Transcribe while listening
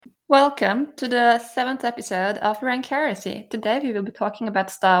Welcome to the 7th episode of Rank Heresy. Today we will be talking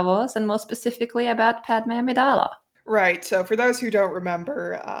about Star Wars and more specifically about Padmé Amidala. Right, so for those who don't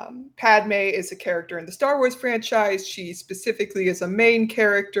remember, Padme is a character in the Star Wars franchise. She specifically is a main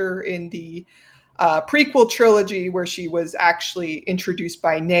character in the prequel trilogy where she was actually introduced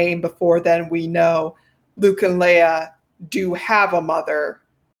by name. Before then, we know Luke and Leia do have a mother,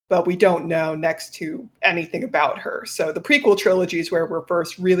 but we don't know next to anything about her. So the prequel trilogy is where we're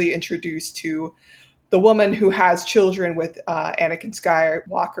first really introduced to the woman who has children with Anakin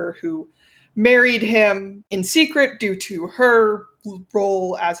Skywalker, who married him in secret due to her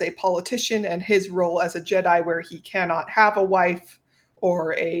role as a politician and his role as a Jedi, where he cannot have a wife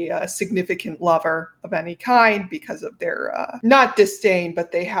or a significant lover of any kind because of their, not disdain,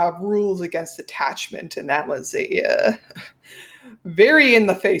 but they have rules against attachment. And that was a very in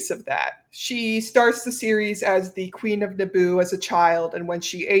the face of that. She starts the series as the Queen of Naboo as a child, and when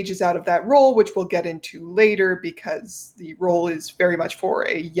she ages out of that role, which we'll get into later because the role is very much for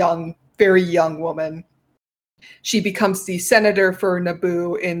a very young woman, she becomes the senator for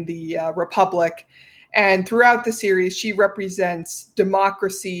Naboo in the Republic. And throughout the series, she represents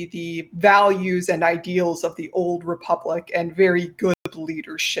democracy, the values and ideals of the old Republic, and very good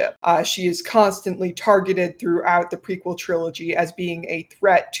leadership. She is constantly targeted throughout the prequel trilogy as being a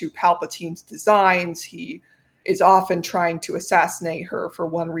threat to Palpatine's designs. He is often trying to assassinate her for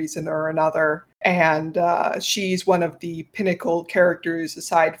one reason or another. And she's one of the pinnacle characters,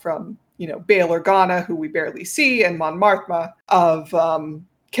 aside from, Bail Organa, who we barely see, and Mon Mothma, of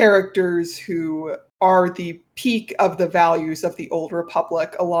characters who are the peak of the values of the old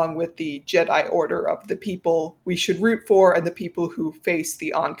Republic, along with the Jedi Order of the people we should root for and the people who face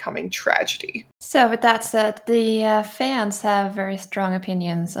the oncoming tragedy. So with that said, the fans have very strong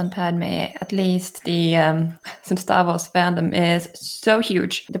opinions on Padme. At least the Star Wars fandom is so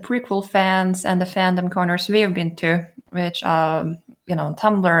huge. The prequel fans and the fandom corners we've been to, which are,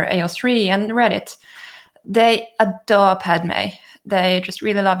 Tumblr, AO3, and Reddit, they adore Padme. They just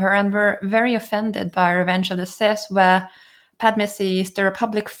really love her and were very offended by Revenge of the Sith, where Padme sees the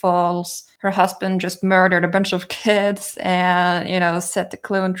Republic falls, her husband just murdered a bunch of kids and, set the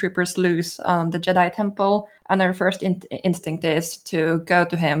clone troopers loose on the Jedi Temple. And her first instinct is to go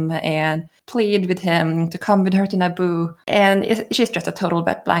to him and plead with him to come with her to Naboo. And she's just a total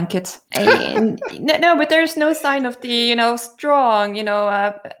wet blanket. And, no, but there's no sign of the, strong,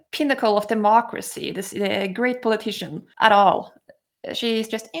 pinnacle of democracy, this great politician at all. She's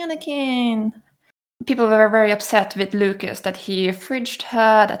just Anakin. People were very upset with Lucas that he fridged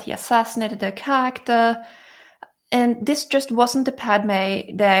her, that he assassinated their character. And this just wasn't the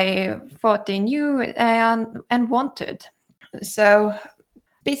Padme they thought they knew and wanted. So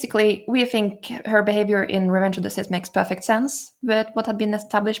basically, we think her behavior in Revenge of the Sith makes perfect sense with what had been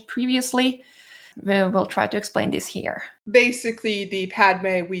established previously. We'll try to explain this here. Basically, the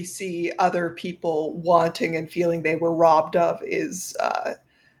Padme we see other people wanting and feeling they were robbed of is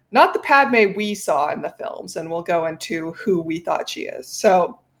not the Padme we saw in the films, and we'll go into who we thought she is.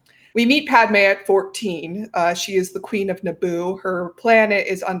 So we meet Padme at 14. She is the Queen of Naboo. Her planet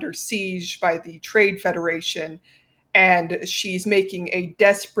is under siege by the Trade Federation, and she's making a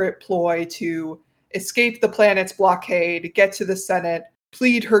desperate ploy to escape the planet's blockade, get to the Senate,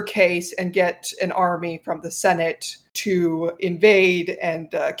 plead her case, and get an army from the Senate to invade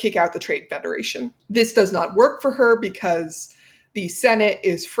and kick out the Trade Federation. This does not work for her because the Senate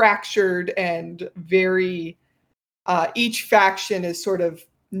is fractured and each faction is sort of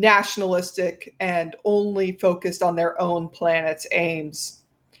nationalistic and only focused on their own planet's aims.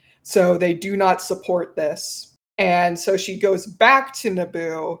 So they do not support this. And so she goes back to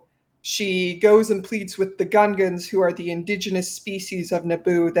Naboo. She goes and pleads with the Gungans, who are the indigenous species of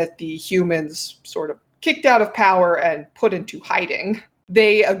Naboo that the humans sort of kicked out of power and put into hiding.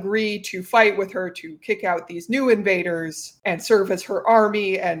 They agree to fight with her to kick out these new invaders and serve as her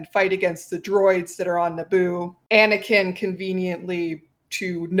army and fight against the droids that are on Naboo. Anakin, conveniently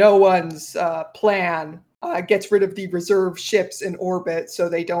to no one's plan, gets rid of the reserve ships in orbit so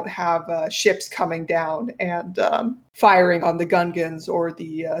they don't have ships coming down and firing on the Gungans or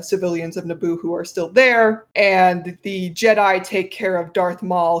the civilians of Naboo who are still there. And the Jedi take care of Darth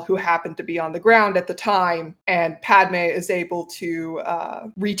Maul, who happened to be on the ground at the time, and Padme is able to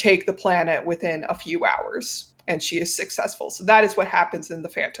retake the planet within a few hours. and she is successful. So that is what happens in The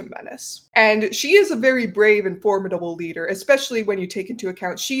Phantom Menace. And she is a very brave and formidable leader, especially when you take into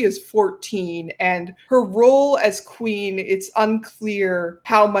account she is 14, and her role as queen, it's unclear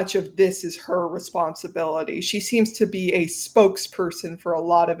how much of this is her responsibility. She seems to be a spokesperson for a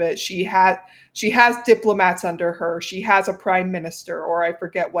lot of it. She has diplomats under her. She has a prime minister, or I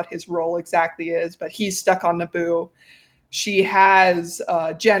forget what his role exactly is, but he's stuck on Naboo. She has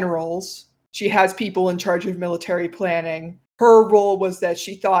generals. She has people in charge of military planning. Her role was that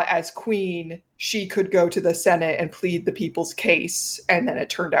she thought as queen, she could go to the Senate and plead the people's case. And then it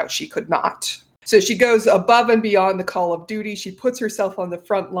turned out she could not. So she goes above and beyond the call of duty. She puts herself on the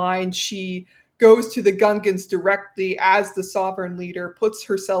front line. She goes to the Gungans directly as the sovereign leader, puts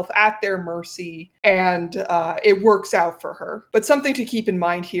herself at their mercy, and it works out for her. But something to keep in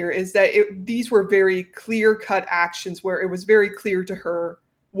mind here is that these were very clear-cut actions where it was very clear to her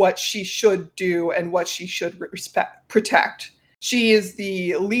what she should do and what she should protect. She is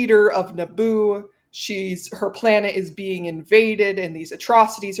the leader of Naboo. Her planet is being invaded and these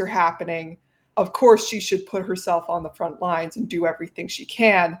atrocities are happening. Of course, she should put herself on the front lines and do everything she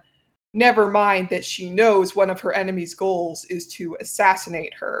can. Never mind that she knows one of her enemy's goals is to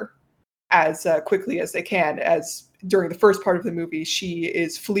assassinate her as quickly as they can. As during the first part of the movie, she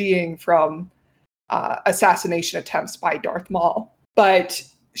is fleeing from assassination attempts by Darth Maul. But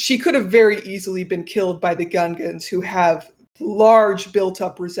she could have very easily been killed by the Gungans, who have large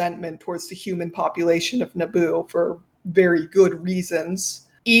built-up resentment towards the human population of Naboo for very good reasons.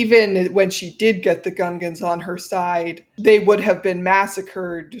 Even when she did get the Gungans on her side, they would have been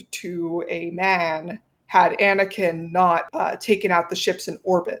massacred to a man had Anakin not taken out the ships in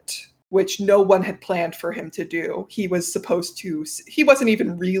orbit, which no one had planned for him to do. He wasn't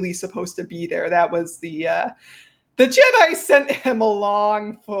even really supposed to be there. That was the Jedi sent him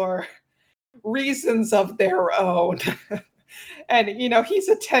along for reasons of their own. And, he's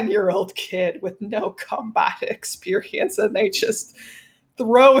a 10-year-old kid with no combat experience, and they just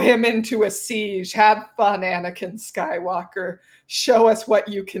throw him into a siege. Have fun, Anakin Skywalker. Show us what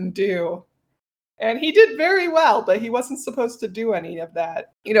you can do. And he did very well, but he wasn't supposed to do any of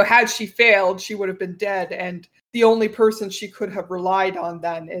that. Had she failed, she would have been dead. And the only person she could have relied on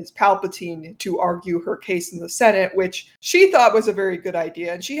then is Palpatine to argue her case in the Senate, which she thought was a very good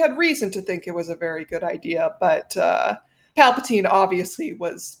idea. And she had reason to think it was a very good idea. But Palpatine obviously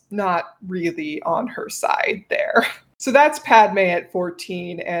was not really on her side there. So that's Padme at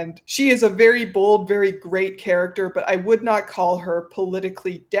 14, and she is a very bold, very great character, but I would not call her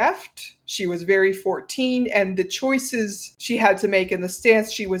politically deft. She was very 14, and the choices she had to make and the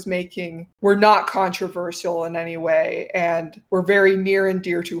stance she was making were not controversial in any way, and were very near and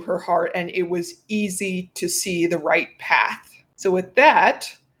dear to her heart, and it was easy to see the right path. So with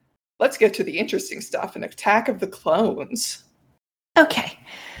that, let's get to the interesting stuff in Attack of the Clones. Okay.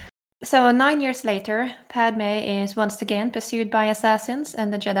 So 9 years later, Padme is once again pursued by assassins,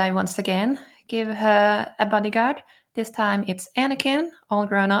 and the Jedi once again give her a bodyguard. This time it's Anakin, all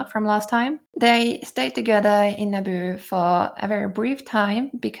grown up from last time. They stay together in Naboo for a very brief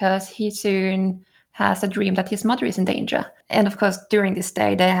time because he soon has a dream that his mother is in danger. And of course, during this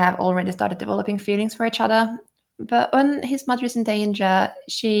day, they have already started developing feelings for each other. But when his mother is in danger,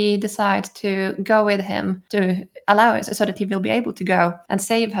 she decides to go with him to allow it so that he will be able to go and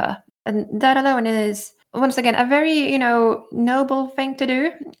save her. And that alone is, once again, a very, noble thing to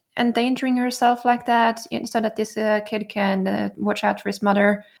do, endangering yourself like that so that this kid can watch out for his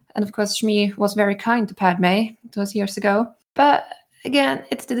mother. And of course, Shmi was very kind to Padme. It was years ago. But again,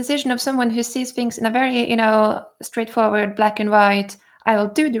 it's the decision of someone who sees things in a very, straightforward, black and white, I will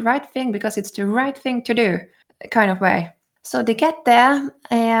do the right thing because it's the right thing to do kind of way. So they get there,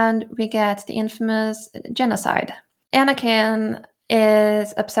 and we get the infamous genocide. Anakin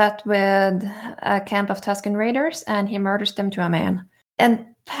is upset with a camp of Tusken Raiders, and he murders them to a man. And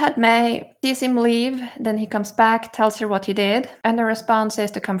Padme sees him leave, then he comes back, tells her what he did, and the response is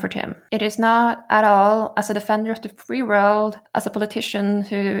to comfort him. It is not at all as a defender of the free world, as a politician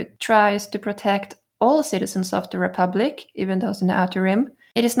who tries to protect all citizens of the Republic, even those in the Outer Rim.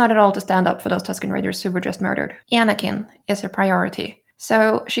 It is not at all to stand up for those Tusken Raiders who were just murdered. Anakin is her priority.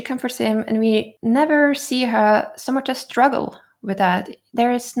 So she comforts him, and we never see her so much as struggle with that.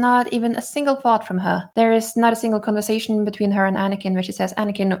 There is not even a single thought from her. There is not a single conversation between her and Anakin where she says,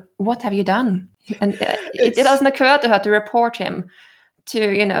 Anakin, what have you done? And it doesn't occur to her to report him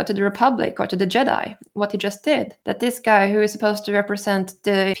to the Republic or to the Jedi, what he just did. That this guy who is supposed to represent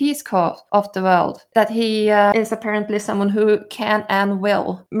the peace cause of the world, that he is apparently someone who can and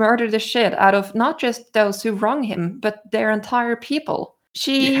will murder the shit out of not just those who wrong him, but their entire people.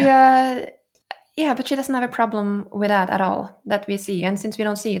 She Yeah, but she doesn't have a problem with that at all that we see. And since we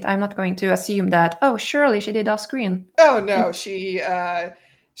don't see it, I'm not going to assume that, oh, surely she did off screen. Oh no, she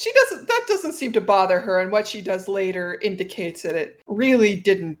doesn't. That doesn't seem to bother her, and what she does later indicates that it really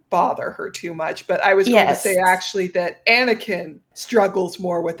didn't bother her too much. But I was going to say actually that Anakin struggles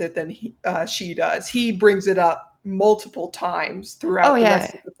more with it than she does. He brings it up multiple times throughout the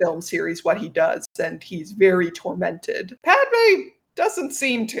rest of the film series, what he does, and he's very tormented. Padmé doesn't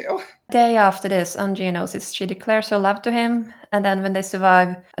seem to. Day after this, on Geonosis, she declares her love to him, and then when they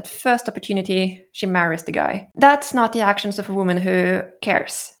survive, at first opportunity, she marries the guy. That's not the actions of a woman who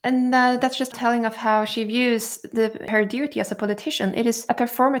cares. And that's just telling of how she views her duty as a politician. It is a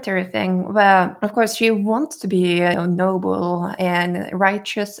performative thing where, of course, she wants to be noble and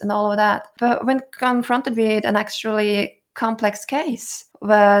righteous and all of that. But when confronted with an actually complex case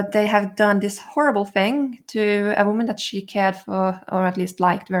where they have done this horrible thing to a woman that she cared for, or at least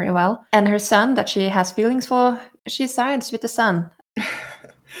liked very well, and her son that she has feelings for, she sides with the son.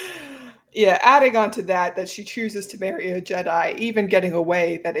 Yeah, adding on to that she chooses to marry a Jedi, even getting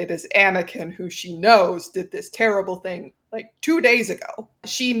away that it is Anakin who she knows did this terrible thing like 2 days ago.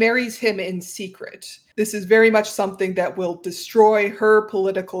 She marries him in secret. This is very much something that will destroy her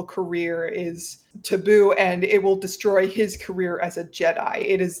political career, is taboo, and it will destroy his career as a Jedi.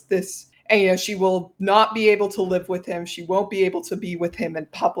 It is this, and she will not be able to live with him. She won't be able to be with him in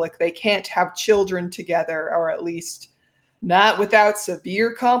public. They can't have children together, or at least not without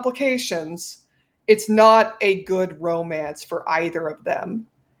severe complications. It's not a good romance for either of them.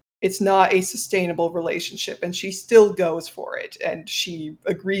 It's not a sustainable relationship, and she still goes for it, and she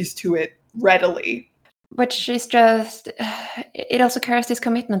agrees to it readily. Which is just, it also carries this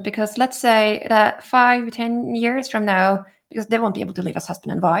commitment, because let's say that 5-10 years from now, because they won't be able to live as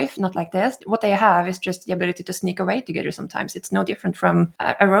husband and wife, not like this. What they have is just the ability to sneak away together sometimes. It's no different from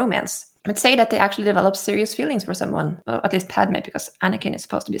a romance. Let's say that they actually develop serious feelings for someone, or at least Padmé, because Anakin is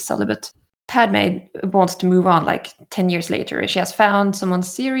supposed to be celibate. Padmé wants to move on like 10 years later. She has found someone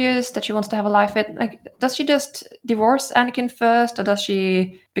serious that she wants to have a life with. Like, does she just divorce Anakin first, or does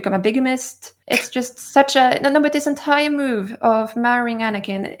she become a bigamist? It's just such a... No, but this entire move of marrying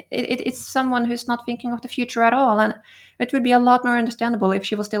Anakin, it's someone who's not thinking of the future at all. And it would be a lot more understandable if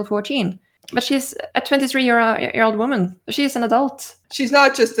she was still 14. But she's a 23-year-old woman. She's an adult. She's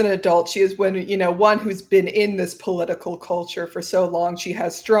not just an adult. She is one who's been in this political culture for so long. She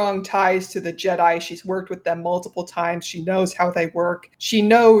has strong ties to the Jedi. She's worked with them multiple times. She knows how they work. She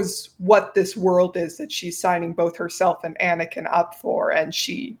knows what this world is that she's signing both herself and Anakin up for, and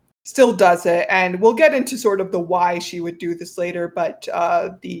she still does it. And we'll get into sort of the why she would do this later, but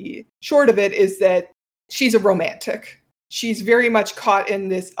the short of it is that she's a romantic. She's very much caught in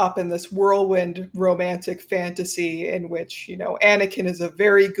this whirlwind romantic fantasy in which, Anakin is a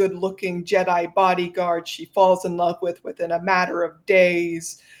very good-looking Jedi bodyguard she falls in love with within a matter of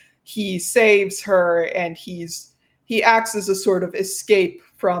days. He saves her, and he acts as a sort of escape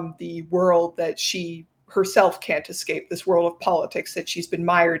from the world that she herself can't escape, this world of politics that she's been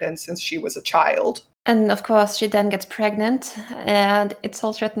mired in since she was a child. And of course, she then gets pregnant, and it's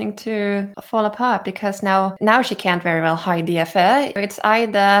all threatening to fall apart, because now she can't very well hide the affair. It's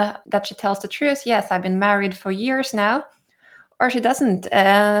either that she tells the truth, yes, I've been married for years now, or she doesn't.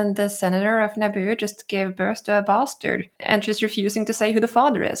 And the senator of Naboo just gave birth to a bastard, and she's refusing to say who the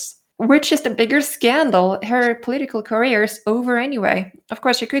father is. Which is the bigger scandal? Her political career is over anyway. Of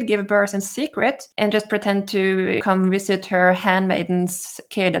course, she could give birth in secret and just pretend to come visit her handmaiden's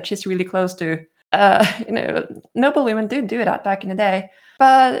kid that she's really close to. Noble women did do that back in the day,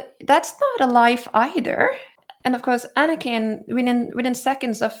 but that's not a life either. And of course, Anakin, within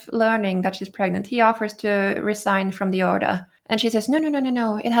seconds of learning that she's pregnant, he offers to resign from the order, and she says,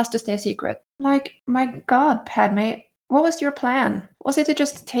 no, it has to stay secret. Like, my God, Padme, what was your plan? Was it to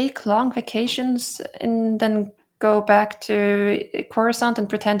just take long vacations and then go back to Coruscant and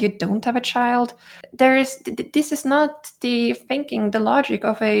pretend you don't have a child? This is not the thinking, the logic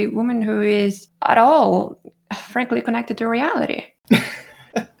of a woman who is at all, frankly, connected to reality.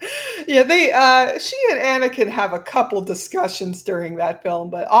 Yeah, she and Anakin have a couple discussions during that film,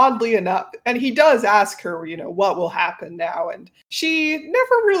 but oddly enough, and he does ask her, what will happen now, and she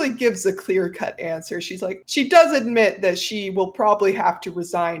never really gives a clear-cut answer. She does admit that she will probably have to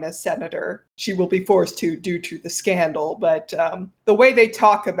resign as senator. She will be forced to due to the scandal, but the way they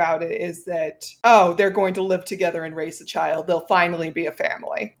talk about it is that, they're going to live together and raise a child. They'll finally be a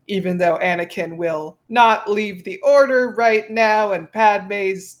family, even though Anakin will not leave the order right now, and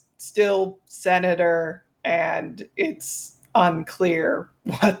Padmé's still senator, and it's unclear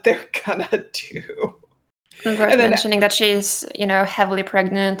what they're gonna do. Worth And then, mentioning that she's, heavily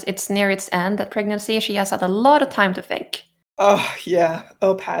pregnant. It's near its end, that pregnancy. She has had a lot of time to think. oh, yeah.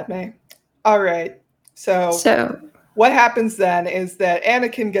 Oh, Padme. All right. So what happens then is that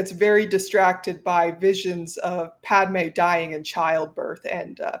Anakin gets very distracted by visions of Padme dying in childbirth,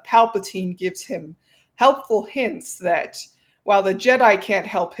 and Palpatine gives him helpful hints that while the Jedi can't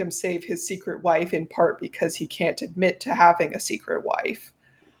help him save his secret wife, in part because he can't admit to having a secret wife,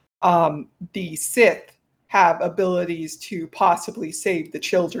 the Sith have abilities to possibly save the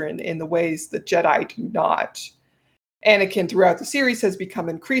children in the ways the Jedi do not. Anakin, throughout the series, has become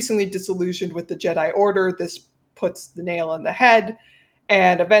increasingly disillusioned with the Jedi Order. This puts the nail on the head,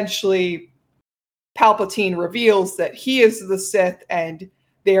 and eventually Palpatine reveals that he is the Sith and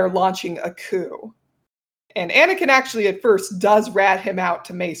they are launching a coup. And Anakin actually at first does rat him out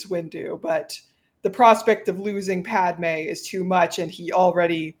to Mace Windu, but the prospect of losing Padme is too much, and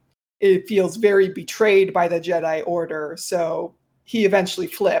it feels very betrayed by the Jedi Order, so he eventually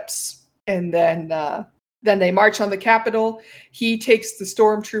flips. And then they march on the Capitol. He takes the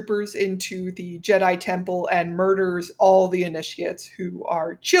stormtroopers into the Jedi Temple and murders all the initiates, who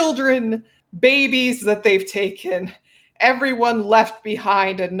are children, babies that they've taken, everyone left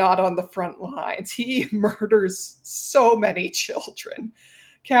behind and not on the front lines. He murders so many children,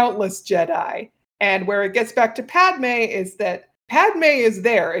 countless Jedi. And where it gets back to Padme is that Padme is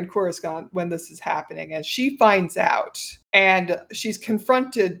there in Coruscant when this is happening, and she finds out. And she's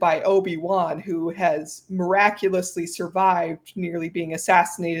confronted by Obi-Wan, who has miraculously survived nearly being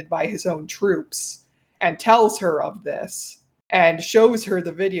assassinated by his own troops, and tells her of this and shows her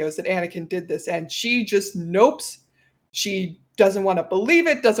the videos that Anakin did this. And she just nopes. She doesn't want to believe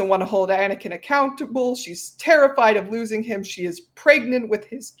it, doesn't want to hold Anakin accountable. She's terrified of losing him. She is pregnant with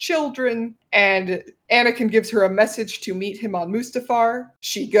his children, and Anakin gives her a message to meet him on Mustafar.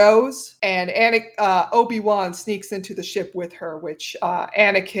 She goes, and Obi-Wan sneaks into the ship with her, which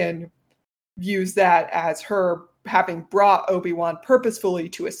Anakin views that as her having brought Obi-Wan purposefully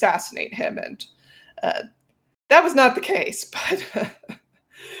to assassinate him, and that was not the case, but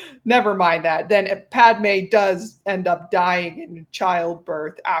never mind that. Then Padme does end up dying in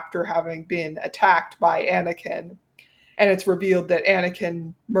childbirth after having been attacked by Anakin. And it's revealed that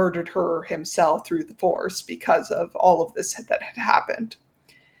Anakin murdered her himself through the Force because of all of this that had happened.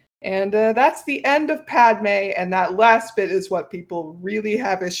 And that's the end of Padme. And that last bit is what people really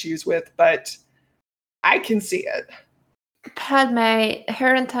have issues with, but I can see it. Padme,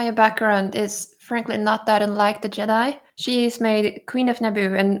 her entire background is frankly not that unlike the Jedi. She is made Queen of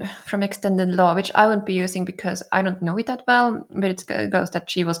Naboo and from extended law, which I won't be using because I don't know it that well, but it goes that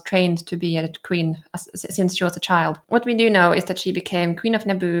she was trained to be a queen since she was a child. What we do know is that she became Queen of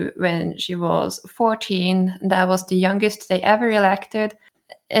Naboo when she was 14. That was the youngest they ever elected.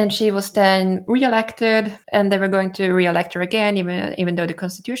 And she was then re-elected, and they were going to re-elect her again, even though the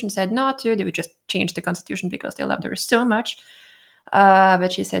Constitution said not to. They would just change the Constitution because they loved her so much.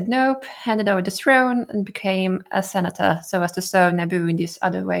 But she said nope, handed over the throne, and became a senator, so as to serve Naboo in this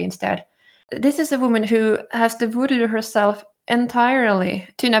other way instead. This is a woman who has devoted herself entirely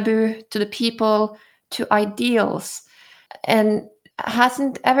to Naboo, to the people, to ideals, and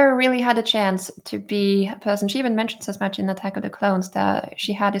hasn't ever really had a chance to be a person. She even mentions as much in Attack of the Clones that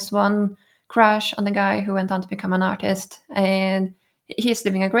she had this one crush on the guy who went on to become an artist, and he's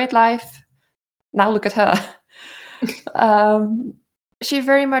living a great life. Now look at her. She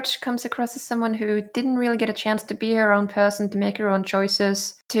very much comes across as someone who didn't really get a chance to be her own person, to make her own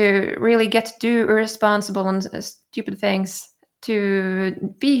choices, to really get to do irresponsible and stupid things,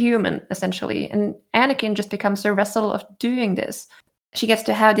 to be human, essentially. And Anakin just becomes a vessel of doing this. She gets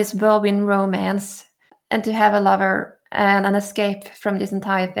to have this whirlwind romance and to have a lover and an escape from this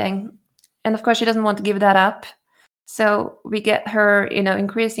entire thing. And of course, she doesn't want to give that up. So we get her,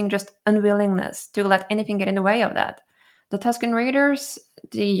 increasing just unwillingness to let anything get in the way of that. The Tusken Raiders,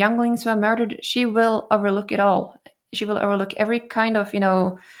 the younglings who are murdered, she will overlook it all. She will overlook every kind of,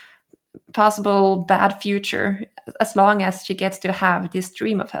 possible bad future, as long as she gets to have this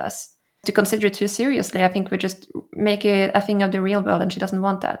dream of hers. To consider it too seriously, I think we just make it a thing of the real world, and she doesn't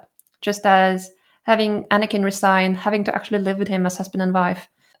want that. Just as having Anakin resign, having to actually live with him as husband and wife,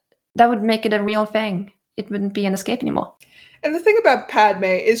 that would make it a real thing. It wouldn't be an escape anymore. And the thing about Padme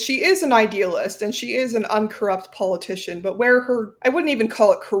is she is an idealist and she is an uncorrupt politician, but where I wouldn't even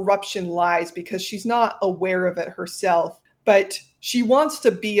call it corruption lies, because she's not aware of it herself, but she wants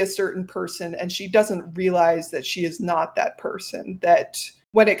to be a certain person and she doesn't realize that she is not that person, that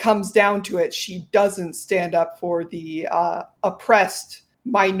when it comes down to it, she doesn't stand up for the oppressed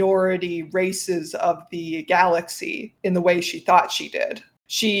minority races of the galaxy in the way she thought she did.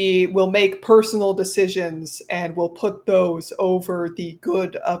 she will make personal decisions and will put those over the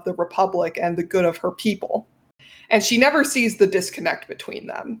good of the Republic and the good of her people. And she never sees the disconnect between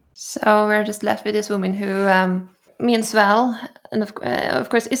them. So we're just left with this woman who means well, and of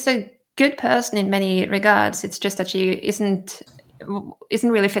course is a good person in many regards. It's just that she isn't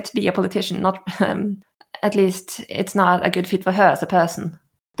really fit to be a politician. Not at least it's not a good fit for her as a person.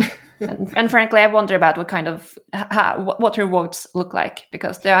 And frankly, I wonder about what her votes look like,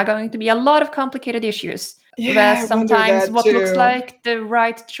 because there are going to be a lot of complicated issues. Yeah, where sometimes what looks too. like the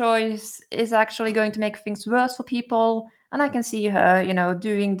right choice is actually going to make things worse for people. And I can see her,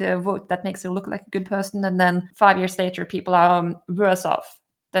 doing the vote that makes her look like a good person, and then 5 years later, people are worse off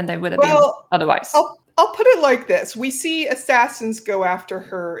than they would have been otherwise. I'll put it like this. We see assassins go after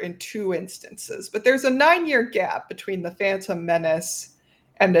her in 2 instances, but there's a 9-year gap between the Phantom Menace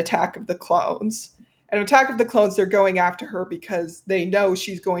and Attack of the Clones. And Attack of the Clones, they're going after her because they know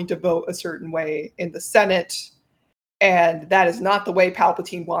she's going to vote a certain way in the Senate, and that is not the way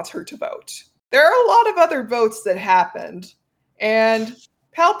Palpatine wants her to vote. There are a lot of other votes that happened, and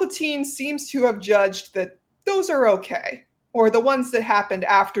Palpatine seems to have judged that those are okay, or the ones that happened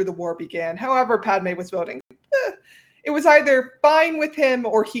after the war began. However Padme was voting, it was either fine with him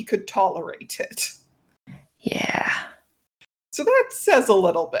or he could tolerate it. Yeah. So that says a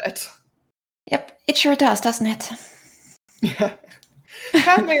little bit. Yep, it sure does, doesn't it? Yeah.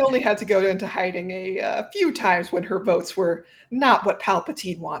 Padme only had to go into hiding a few times when her votes were not what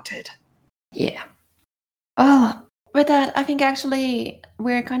Palpatine wanted. Yeah. Oh, with that, I think actually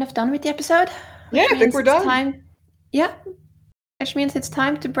we're kind of done with the episode. Yeah, I think we're done. Which means it's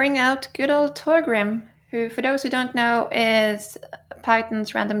time to bring out good old Torgrim, who, for those who don't know, is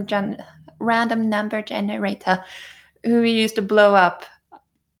Python's random number generator, who we used to blow up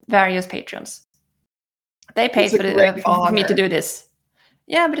various patrons. They paid for me to do this.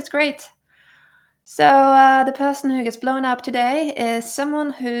 Yeah, but it's great. So the person who gets blown up today is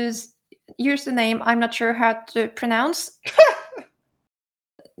someone whose username I'm not sure how to pronounce.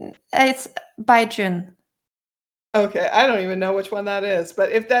 It's Baijun. Okay, I don't even know which one that is,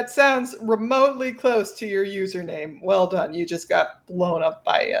 but if that sounds remotely close to your username, well done. You just got blown up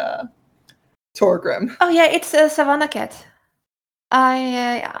by Torgrim. Oh yeah, it's a Savannah Cat.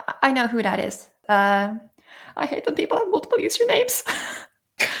 I know who that is. I hate when people have multiple usernames.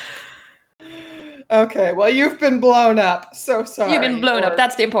 Okay, well, you've been blown up. So sorry. You've been blown up.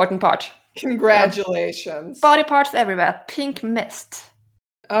 That's the important part. Congratulations. Body parts everywhere. Pink mist.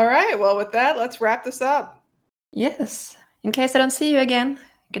 All right, well, with that, let's wrap this up. Yes. In case I don't see you again,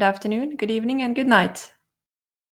 good afternoon, good evening, and good night.